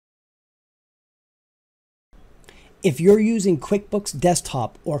If you're using QuickBooks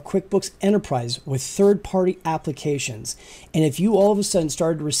Desktop or QuickBooks Enterprise with third-party applications, and if you all of a sudden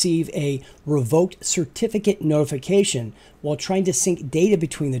started to receive a revoked certificate notification while trying to sync data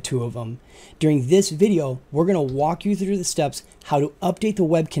between the two of them, during this video, we're going to walk you through the steps how to update the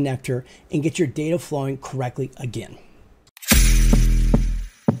Web Connector and get your data flowing correctly again.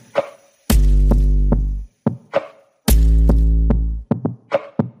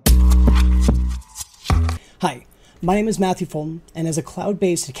 Hi. My name is Matthew Fulton, and as a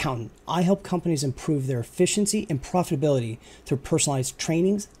cloud-based accountant, I help companies improve their efficiency and profitability through personalized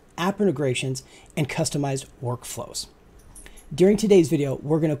trainings, app integrations, and customized workflows. During today's video,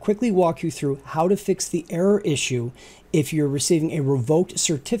 we're going to quickly walk you through how to fix the error issue if you're receiving a revoked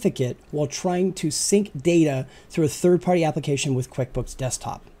certificate while trying to sync data through a third-party application with QuickBooks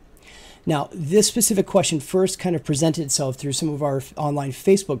Desktop. Now, this specific question first kind of presented itself through some of our online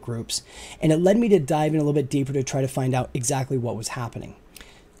Facebook groups, and it led me to dive in a little bit deeper to try to find out exactly what was happening.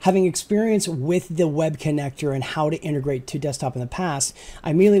 Having experience with the Web Connector and how to integrate to desktop in the past, I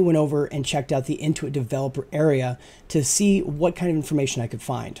immediately went over and checked out the Intuit developer area to see what kind of information I could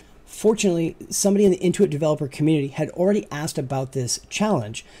find. Fortunately, somebody in the Intuit developer community had already asked about this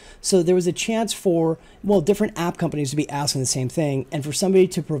challenge. So there was a chance for, well, different app companies to be asking the same thing and for somebody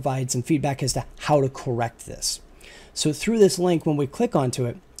to provide some feedback as to how to correct this. So through this link, when we click onto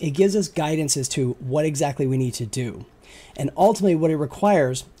it, it gives us guidance as to what exactly we need to do. And ultimately what it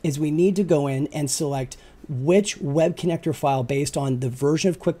requires is we need to go in and select which Web Connector file based on the version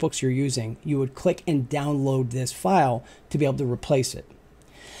of QuickBooks you're using. You would click and download this file to be able to replace it.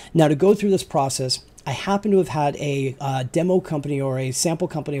 Now, to go through this process, I happen to have had a demo company or a sample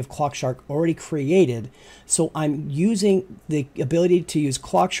company of ClockShark already created. So I'm using the ability to use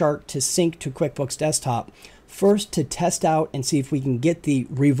ClockShark to sync to QuickBooks Desktop, first to test out and see if we can get the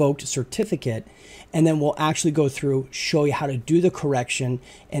revoked certificate. And then we'll actually go through, show you how to do the correction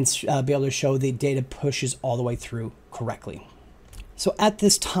and be able to show the data pushes all the way through correctly. So at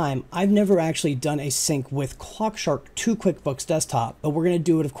this time, I've never actually done a sync with ClockShark to QuickBooks Desktop, but we're going to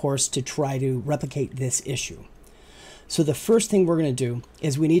do it, of course, to try to replicate this issue. So the first thing we're going to do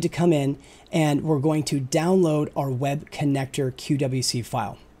is we need to come in and we're going to download our Web Connector QWC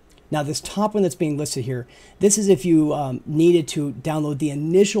file. Now this top one that's being listed here, this is if you needed to download the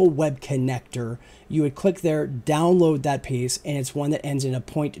initial Web Connector, you would click there, download that piece, and it's one that ends in a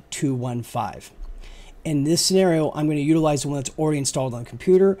 .215. In this scenario, I'm going to utilize the one that's already installed on the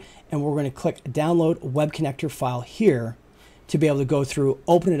computer, and we're going to click download Web Connector file here to be able to go through,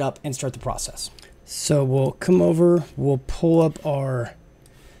 open it up, and start the process. So we'll come over, we'll pull up our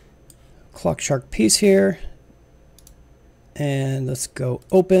ClockShark piece here, and let's go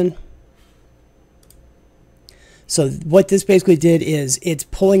open. So what this basically did is it's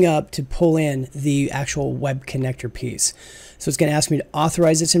pulling up to pull in the actual Web Connector piece. So it's going to ask me to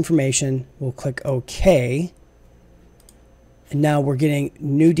authorize this information. We'll click OK. And now we're getting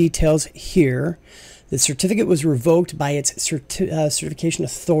new details here. The certificate was revoked by its certification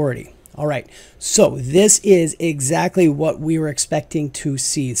authority. All right, so this is exactly what we were expecting to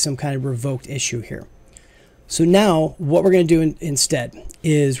see, some kind of revoked issue here. So now what we're going to do instead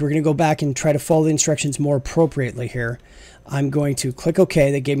is we're going to go back and try to follow the instructions more appropriately here. I'm going to click OK.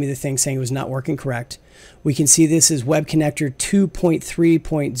 That gave me the thing saying it was not working correct. We can see this is Web Connector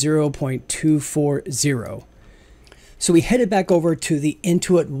 2.3.0.240. So we headed back over to the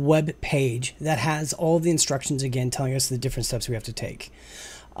Intuit web page that has all of the instructions again telling us the different steps we have to take.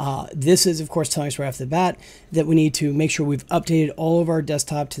 This is, of course, telling us right off the bat that we need to make sure we've updated all of our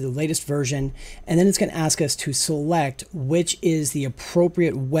desktop to the latest version, and then it's going to ask us to select which is the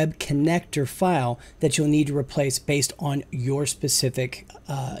appropriate Web Connector file that you'll need to replace based on your specific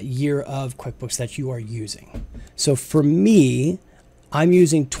year of QuickBooks that you are using. So for me, I'm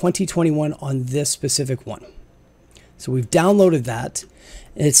using 2021 on this specific one. So we've downloaded that.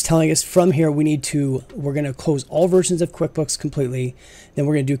 It's telling us from here we're going to close all versions of QuickBooks completely. Then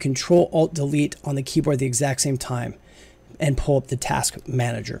we're going to do Control-Alt-Delete on the keyboard at the exact same time and pull up the task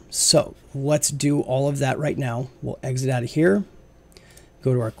manager. So let's do all of that right now. We'll exit out of here,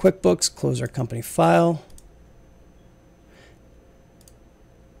 go to our QuickBooks, close our company file.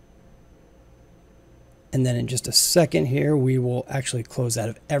 And then in just a second here, we will actually close out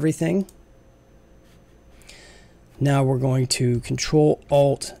of everything. Now we're going to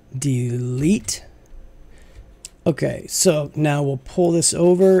Control-Alt-Delete. Okay, so now we'll pull this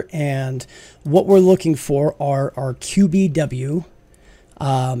over, and what we're looking for are our QBW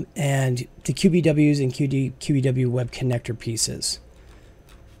and the QBWs and QBW Web Connector pieces.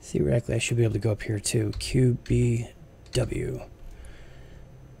 Theoretically, I should be able to go up here too. QBW.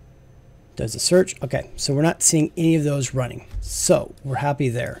 Does the search. Okay, so we're not seeing any of those running. So we're happy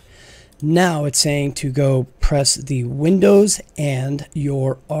there. Now it's saying to go press the Windows and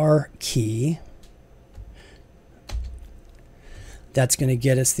your R key. That's going to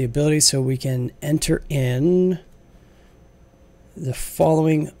get us the ability so we can enter in the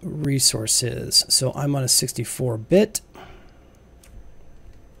following resources. So I'm on a 64-bit.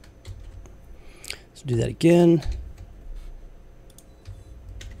 Let's do that again.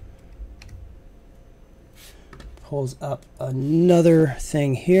 Pulls up another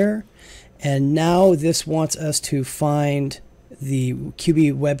thing here. And now this wants us to find the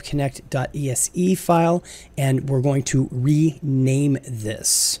QBWebConnect.exe file, and we're going to rename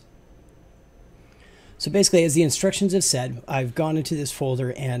this. So basically, as the instructions have said, I've gone into this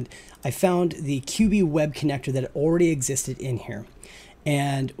folder and I found the QBWebConnector that already existed in here.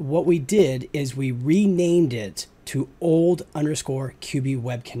 And what we did is we renamed it to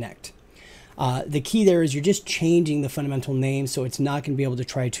old_QBWebConnect. The key there is you're just changing the fundamental name, so it's not going to be able to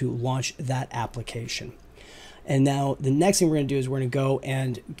try to launch that application. And now the next thing we're going to do is we're going to go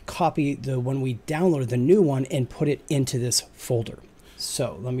and copy the one we downloaded, the new one, and put it into this folder.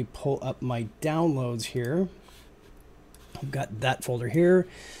 So let me pull up my downloads here. I've got that folder here,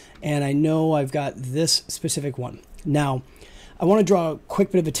 and I know I've got this specific one. Now, I want to draw a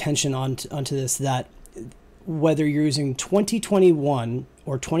quick bit of attention onto this, that whether you're using 2021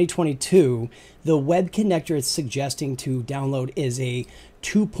 or 2022, the Web Connector it's suggesting to download is a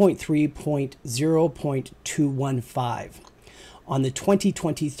 2.3.0.215. On the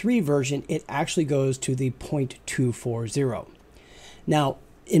 2023 version, it actually goes to the 0.240. Now,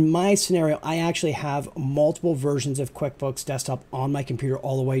 in my scenario, I actually have multiple versions of QuickBooks Desktop on my computer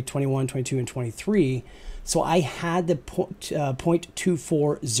all the way 21, 22, and 23. So I had the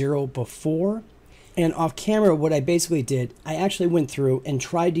 0.240 before. And off camera, what I basically did, I actually went through and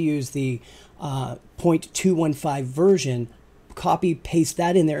tried to use the 0.215 version, copy, paste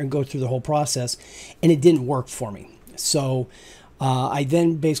that in there and go through the whole process, and it didn't work for me. So I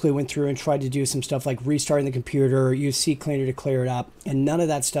then basically went through and tried to do some stuff like restarting the computer, use CCleaner to clear it up, and none of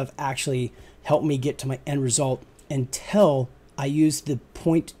that stuff actually helped me get to my end result until I used the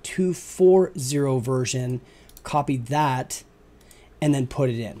 0.240 version, copied that, and then put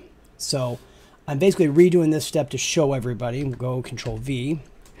it in. So I'm basically redoing this step to show everybody. Go Control V,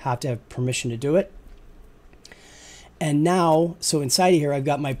 have to have permission to do it. And now, so inside of here, I've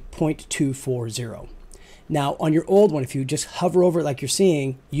got my 0.240. Now on your old one, if you just hover over it like you're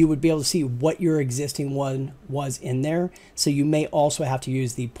seeing, you would be able to see what your existing one was in there. So you may also have to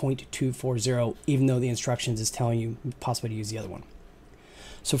use the 0.240, even though the instructions is telling you possibly to use the other one.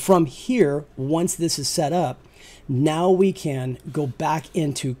 So from here, once this is set up, now we can go back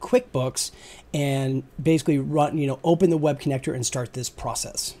into QuickBooks and basically run, open the Web Connector and start this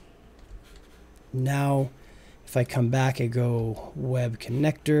process. Now, if I come back and go Web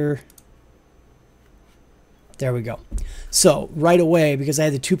Connector, there we go. So right away, because I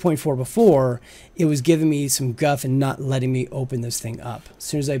had the 2.4 before, it was giving me some guff and not letting me open this thing up. As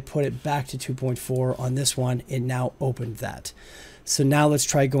soon as I put it back to 2.4 on this one, it now opened that. So now let's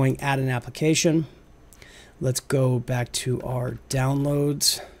try going add an application. Let's go back to our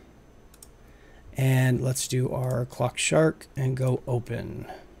downloads and let's do our clock shark and go open.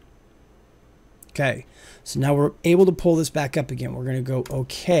 Okay, so now we're able to pull this back up again. We're going to go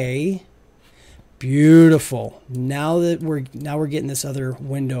okay. Beautiful. Now we're getting this other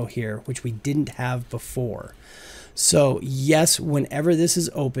window here, which we didn't have before. So yes, whenever this is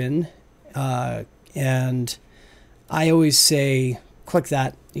open, and I always say click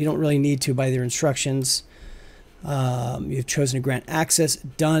that. You don't really need to by their instructions. You've chosen to grant access.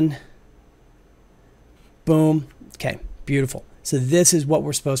 Done. Boom. Okay, beautiful. So this is what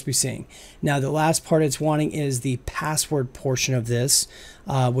we're supposed to be seeing. Now the last part it's wanting is the password portion of this,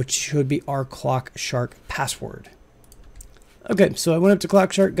 which should be our Clock Shark password. Okay, so I went up to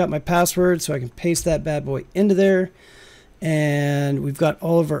Clock Shark, got my password, so I can paste that bad boy into there. And we've got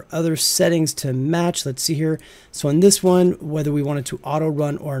all of our other settings to match. Let's see here. So on this one, whether we want it to auto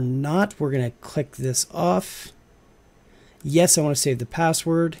run or not, we're going to click this off. Yes, I want to save the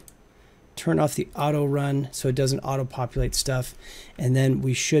password. Turn off the auto run so it doesn't auto populate stuff. And then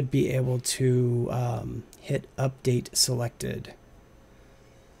we should be able to hit update selected.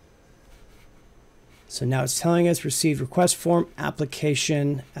 So now it's telling us received request form,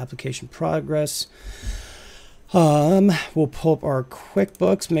 application progress. We'll pull up our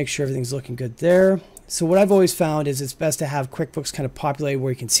QuickBooks, make sure everything's looking good there. So what I've always found is it's best to have QuickBooks kind of populate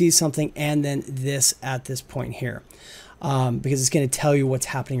where you can see something and then this at this point here, because it's going to tell you what's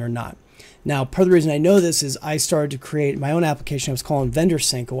happening or not. Now, part of the reason I know this is I started to create my own application I was calling Vendor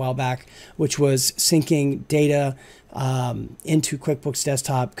Sync a while back, which was syncing data into QuickBooks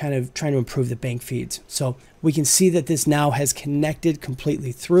Desktop, kind of trying to improve the bank feeds. So we can see that this now has connected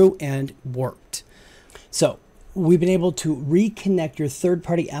completely through and worked. So we've been able to reconnect your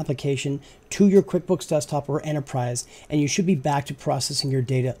third-party application to your QuickBooks Desktop or Enterprise, and you should be back to processing your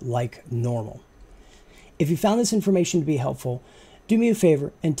data like normal. If you found this information to be helpful, do me a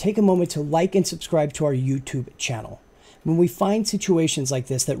favor and take a moment to like and subscribe to our YouTube channel. When we find situations like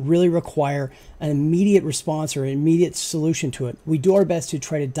this that really require an immediate response or an immediate solution to it, we do our best to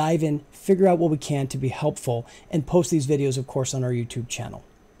try to dive in, figure out what we can to be helpful, and post these videos, of course, on our YouTube channel.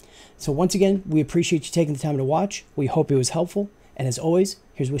 So once again, we appreciate you taking the time to watch. We hope it was helpful. And as always,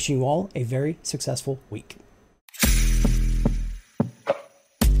 here's wishing you all a very successful week.